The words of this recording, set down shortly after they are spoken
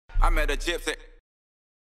met a gypsy.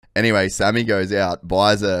 Anyway, Sammy goes out,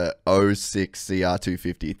 buys a '06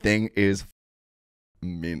 CR250. Thing is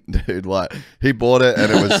mint, dude. Like, he bought it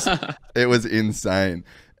and it was insane.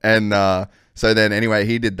 And so then anyway,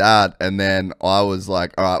 he did that, and then I was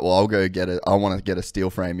like, all right, well, I'll go get it. I want to get a steel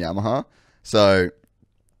frame Yamaha. So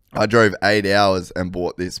I drove 8 hours and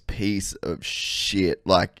bought this piece of shit,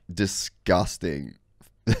 like disgusting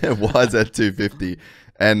YZ250.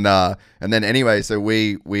 And then anyway, so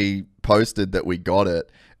we posted that we got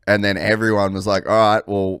it, and then everyone was like, all right,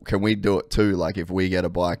 well, can we do it too? Like, if we get a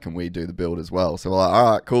bike, can we do the build as well? So we're like,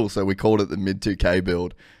 all right, cool. So we called it the mid 2K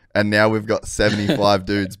build, and now we've got 75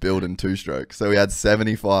 dudes building 2-stroke. So we had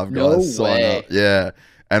 75 guys sign up. Yeah.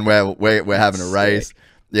 And we're having a race. Sick.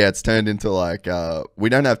 Yeah, it's turned into like we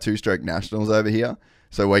don't have 2-stroke nationals over here.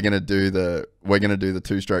 So we're gonna do the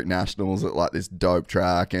 2-stroke nationals at like this dope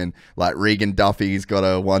track, and like Regan Duffy's got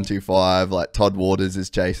a 125, like Todd Waters is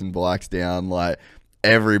chasing bikes down, like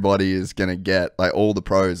everybody is gonna get, like, all the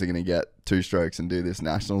pros are gonna get 2-strokes and do this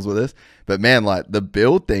nationals with us. But man, like the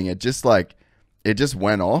build thing, it just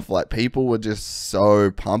went off. Like, people were just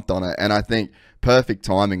so pumped on it, and I think perfect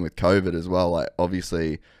timing with COVID as well. Like,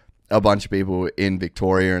 obviously, a bunch of people in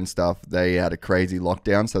Victoria and stuff, they had a crazy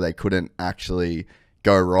lockdown, so they couldn't actually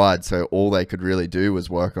go ride. So all they could really do was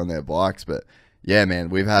work on their bikes. But yeah, man,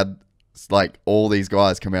 we've had like all these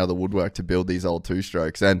guys come out of the woodwork to build these old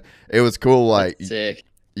 2-strokes, and it was cool. Like, Sick.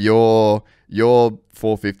 your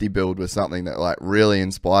 450 build was something that like really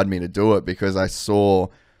inspired me to do it, because I saw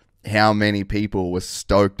how many people were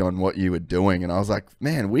stoked on what you were doing, and I was like,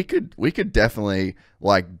 man, we could definitely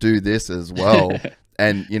like do this as well.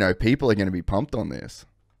 And, you know, people are going to be pumped on this.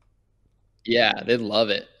 Yeah, they'd love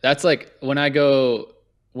it. That's like when I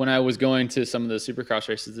was going to some of the Supercross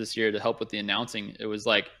races this year to help with the announcing, it was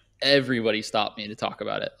like everybody stopped me to talk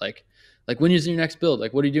about it. Like when is your next build?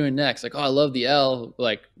 Like, what are you doing next? Like, oh, I love the L.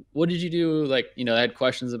 Like, what did you do? Like, you know, I had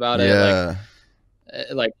questions about it. Yeah.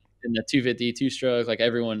 Like in the 250 2-stroke, like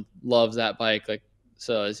everyone loves that bike. Like,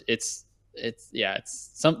 so it's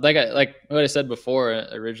something like what I said before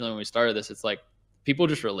originally when we started this. It's like people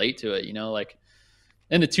just relate to it, you know, like,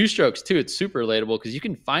 and the 2-strokes too, it's super relatable because you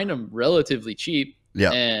can find them relatively cheap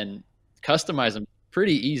and customize them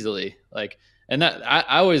pretty easily. Like, and that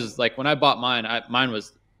I always, like, when I bought mine, mine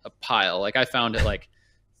was a pile. Like, I found it like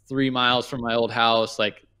 3 miles from my old house,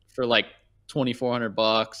 like for like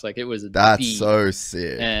 $2,400. Like, it was that's so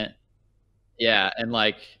sick. And yeah, and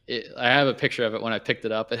like I have a picture of it when I picked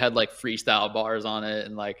it up. It had like freestyle bars on it,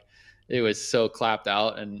 and like it was so clapped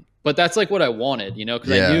out. But that's like what I wanted, you know,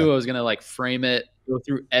 because I knew I was gonna like frame it, go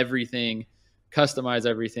through everything, customize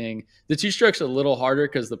everything. The 2-stroke's a little harder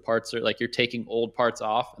because the parts are like, you're taking old parts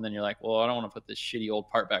off, and then you're like, well, I don't want to put this shitty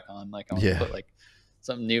old part back on. Like, I want to put like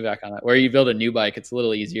something new back on it. Where you build a new bike, it's a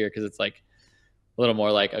little easier because it's like a little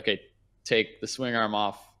more like, okay, take the swing arm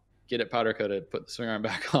off, get it powder coated, put the swing arm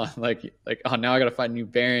back on. like, oh, now I got to find new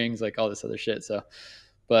bearings, like all this other shit. So,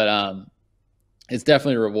 but it's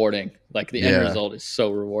definitely rewarding. Like, the end result is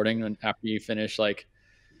so rewarding when after you finish, like,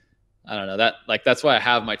 I don't know, that, like, that's why I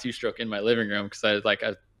have my 2-stroke in my living room, because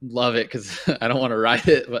I love it, because I don't want to ride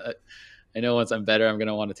it, but I know once I'm better, I'm going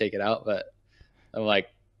to want to take it out. But I'm like,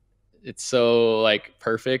 it's so like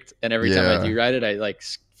perfect, and every time I do ride it, I like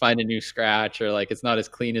find a new scratch, or like it's not as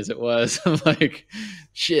clean as it was. I'm like,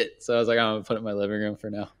 shit. So I was like, I'm gonna put it in my living room for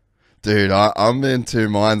now. Dude, I'm in two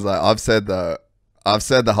minds. Like, I've said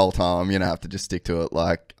the whole time, I'm gonna have to just stick to it.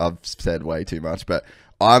 Like, I've said way too much, but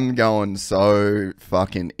I'm going so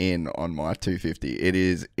fucking in on my 250. It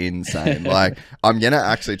is insane. Like, I'm going to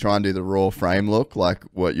actually try and do the raw frame look, like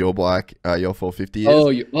what your bike, your 450 is.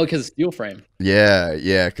 Oh, because it's steel frame. Yeah.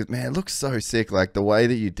 Because, man, it looks so sick. Like, the way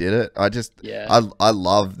that you did it, I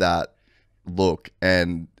love that look.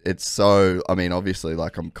 And it's so, I mean, obviously,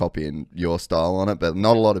 like, I'm copying your style on it, but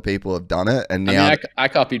not a lot of people have done it. And now I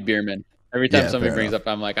copied Bierman. Every time somebody brings up,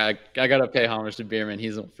 I'm like, I got to pay homage to Bierman.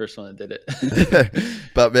 He's the first one that did it.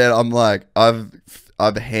 But man, I'm like, I've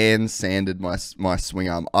hand sanded my swing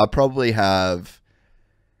arm. I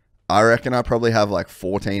reckon I probably have like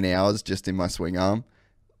 14 hours just in my swing arm.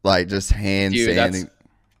 Like, just hand sanding.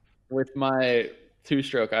 With my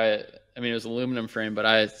 2-stroke, I mean, it was aluminum frame, but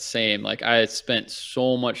I spent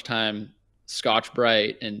so much time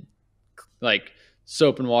Scotch-Brite and like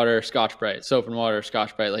soap and water, Scotch-Brite,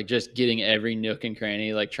 like just getting every nook and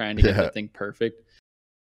cranny, like trying to get that thing perfect.